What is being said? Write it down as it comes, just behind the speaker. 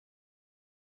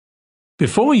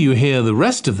Before you hear the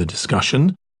rest of the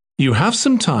discussion, you have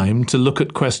some time to look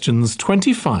at questions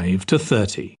 25 to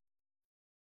 30.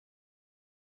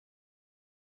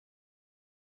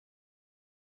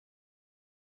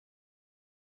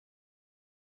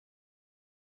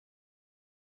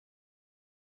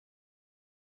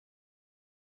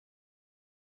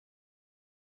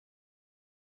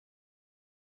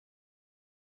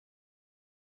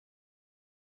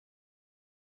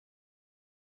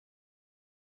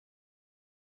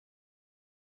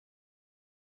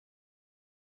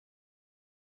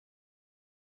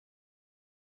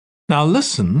 Now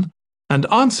listen and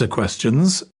answer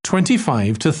questions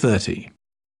 25 to 30.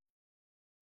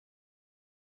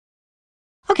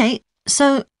 OK,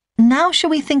 so now shall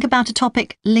we think about a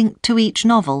topic linked to each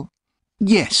novel?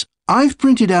 Yes, I've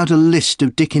printed out a list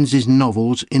of Dickens's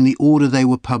novels in the order they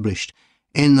were published,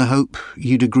 in the hope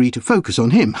you'd agree to focus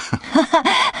on him.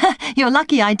 You're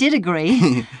lucky I did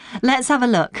agree. Let's have a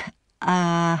look.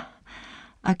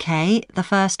 OK, the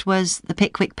first was The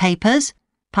Pickwick Papers,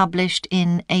 published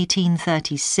in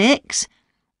 1836.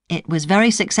 It was very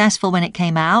successful when it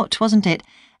came out, wasn't it?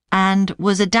 And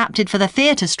was adapted for the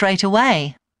theatre straight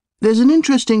away. There's an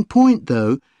interesting point,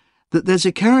 though, that there's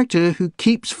a character who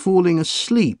keeps falling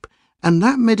asleep, and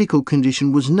that medical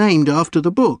condition was named after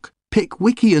the book,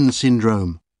 Pickwickian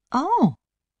syndrome. Oh,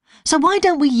 so why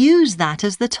don't we use that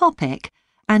as the topic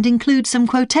and include some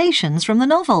quotations from the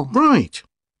novel? Right.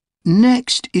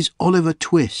 Next is Oliver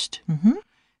Twist. Mm-hmm.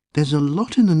 There's a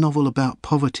lot in the novel about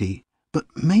poverty, but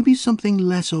maybe something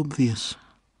less obvious.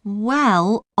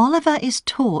 Well, Oliver is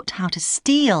taught how to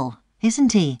steal,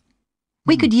 isn't he?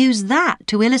 We could use that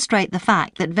to illustrate the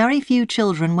fact that very few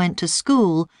children went to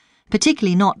school,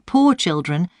 particularly not poor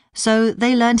children, so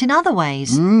they learnt in other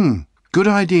ways. Good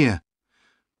idea.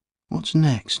 What's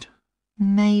next?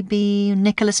 Maybe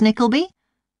Nicholas Nickleby?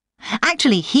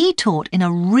 Actually, he taught in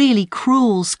a really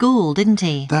cruel school, didn't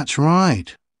he? That's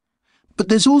right. But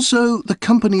there's also the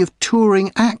company of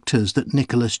touring actors that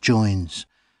Nicholas joins.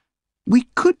 We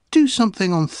could do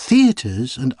something on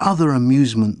theatres and other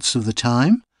amusements of the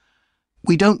time.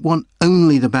 We don't want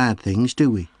only the bad things, do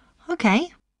we?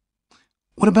 OK.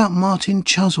 What about Martin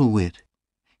Chuzzlewit?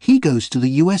 He goes to the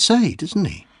USA, doesn't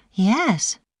he?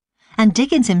 Yes. And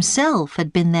Dickens himself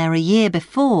had been there a year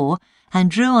before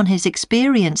and drew on his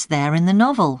experience there in the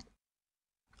novel.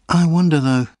 I wonder,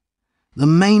 though. The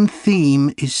main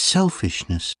theme is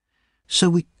selfishness. So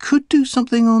we could do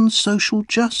something on social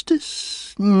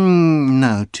justice?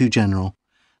 No, too general.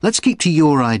 Let's keep to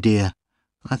your idea.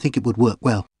 I think it would work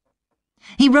well.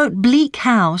 He wrote Bleak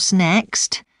House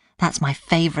next. That's my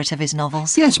favourite of his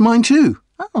novels. Yes, mine too.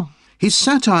 Oh. His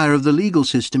satire of the legal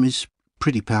system is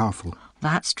pretty powerful.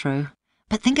 That's true.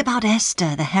 But think about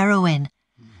Esther, the heroine.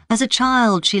 As a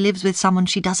child, she lives with someone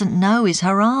she doesn't know is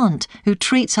her aunt, who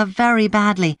treats her very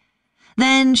badly.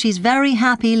 Then she's very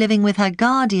happy living with her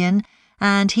guardian,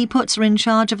 and he puts her in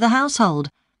charge of the household.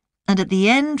 And at the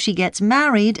end, she gets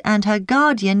married, and her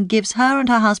guardian gives her and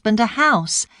her husband a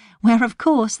house, where, of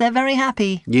course, they're very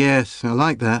happy. Yes, I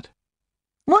like that.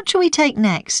 What shall we take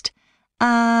next?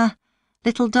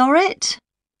 Little Dorrit?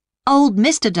 Old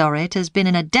Mr. Dorrit has been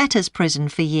in a debtor's prison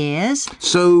for years.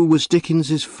 So was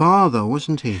Dickens's father,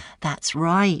 wasn't he? That's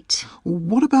right.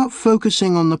 What about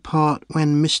focusing on the part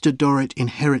when Mr. Dorrit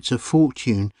inherits a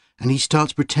fortune and he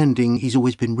starts pretending he's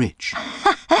always been rich?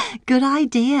 Good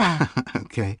idea.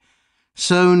 OK.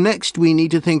 So next we need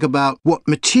to think about what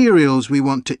materials we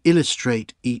want to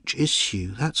illustrate each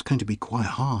issue. That's going to be quite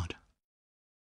hard.